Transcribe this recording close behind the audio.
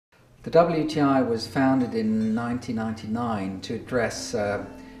The WTI was founded in 1999 to address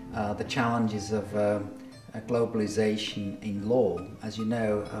the challenges of globalization in law. As you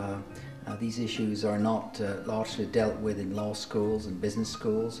know, these issues are not largely dealt with in law schools and business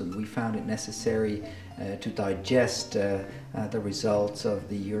schools, and we found it necessary to digest the results of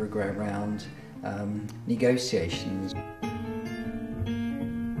the Uruguay round negotiations.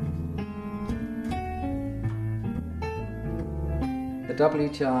 The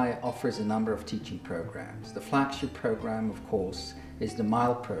WTI offers a number of teaching programs. The flagship program, of course, is the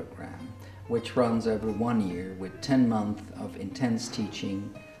MILE program, which runs over 1 year with 10 months of intense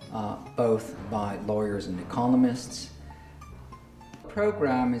teaching, both by lawyers and economists. The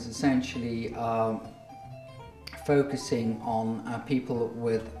program is essentially focusing on people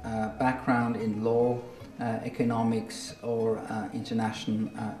with background in law, economics, or international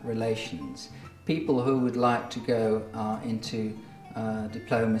relations. People who would like to go into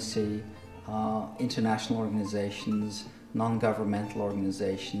diplomacy, international organizations, non-governmental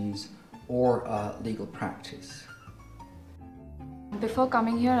organizations, or legal practice. Before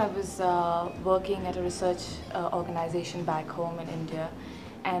coming here, I was working at a research organization back home in India,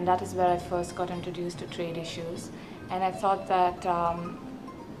 and that is where I first got introduced to trade issues. And I thought that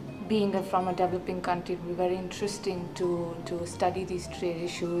being from a developing country, it would be very interesting to study these trade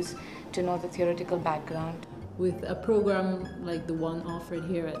issues, to know the theoretical background. With a program like the one offered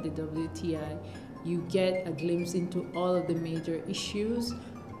here at the WTI, you get a glimpse into all of the major issues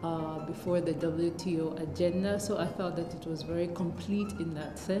before the WTO agenda, so I felt that it was very complete in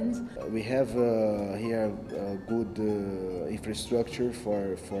that sense. We have here a good infrastructure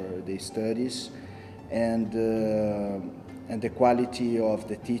for the studies, and the quality of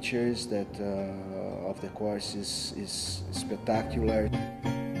the teachers of the course is spectacular.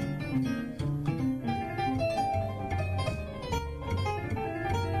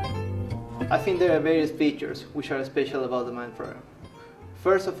 I think there are various features which are special about the MILE program.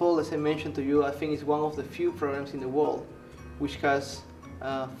 First of all, as I mentioned to you, I think it's one of the few programs in the world which has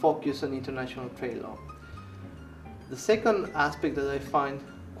focus on international trade law. The second aspect that I find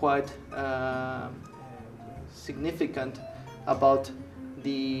quite significant about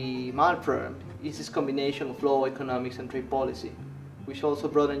the MILE program is this combination of law, economics, and trade policy, which also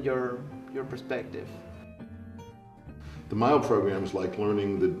broaden your perspective. The MILE program is like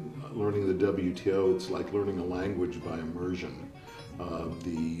learning the WTO. It's like learning a language by immersion.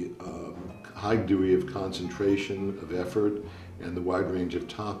 The high degree of concentration, of effort, and the wide range of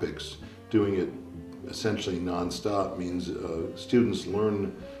topics, doing it essentially non-stop means students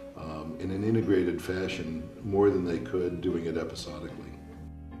learn in an integrated fashion more than they could doing it episodically.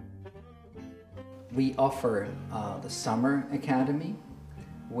 We offer the Summer Academy,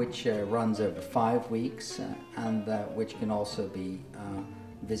 which runs over 5 weeks and which can also be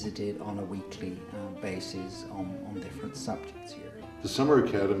visited on a weekly basis on different subjects here. The Summer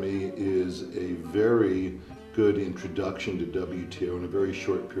Academy is a very good introduction to WTO in a very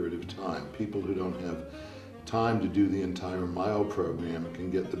short period of time. People who don't have time to do the entire MILE program can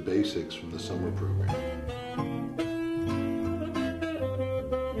get the basics from the summer program.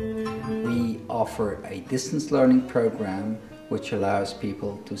 We offer a distance learning program which allows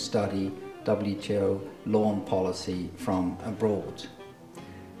people to study WTO law and policy from abroad.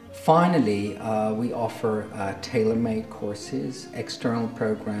 Finally, we offer tailor-made courses, external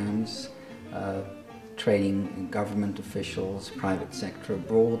programs, training government officials, private sector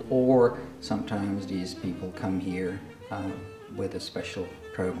abroad, or sometimes these people come here with a special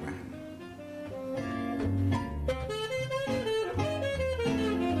program.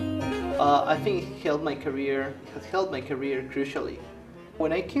 I think it has helped my career crucially.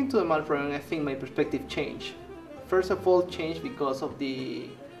 When I came to the MILE program, I think my perspective changed. First of all, changed because of the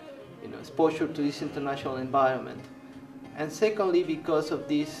exposure to this international environment, and secondly because of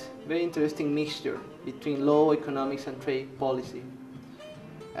this very interesting mixture between law, economics, and trade policy,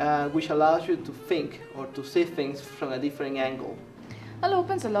 which allows you to think or to see things from a different angle. Well, it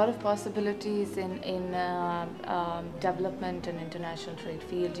opens a lot of possibilities in development and international trade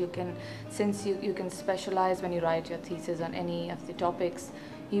field. Since you can specialize when you write your thesis on any of the topics,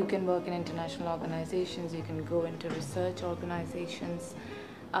 you can work in international organizations, you can go into research organizations,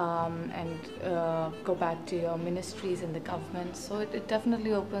 and go back to your ministries in the government. So it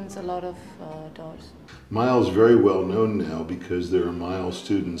definitely opens a lot of doors. MILE is very well known now because there are MILE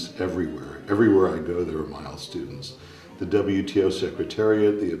students everywhere. Everywhere I go, there are MILE students. The WTO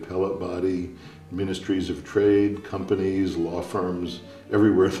Secretariat, the appellate body, ministries of trade, companies, law firms,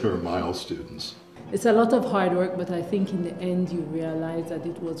 everywhere there are MILE students. It's a lot of hard work, but I think in the end you realize that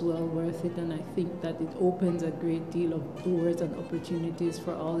it was well worth it, and I think that it opens a great deal of doors and opportunities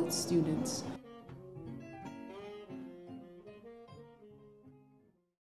for all its students.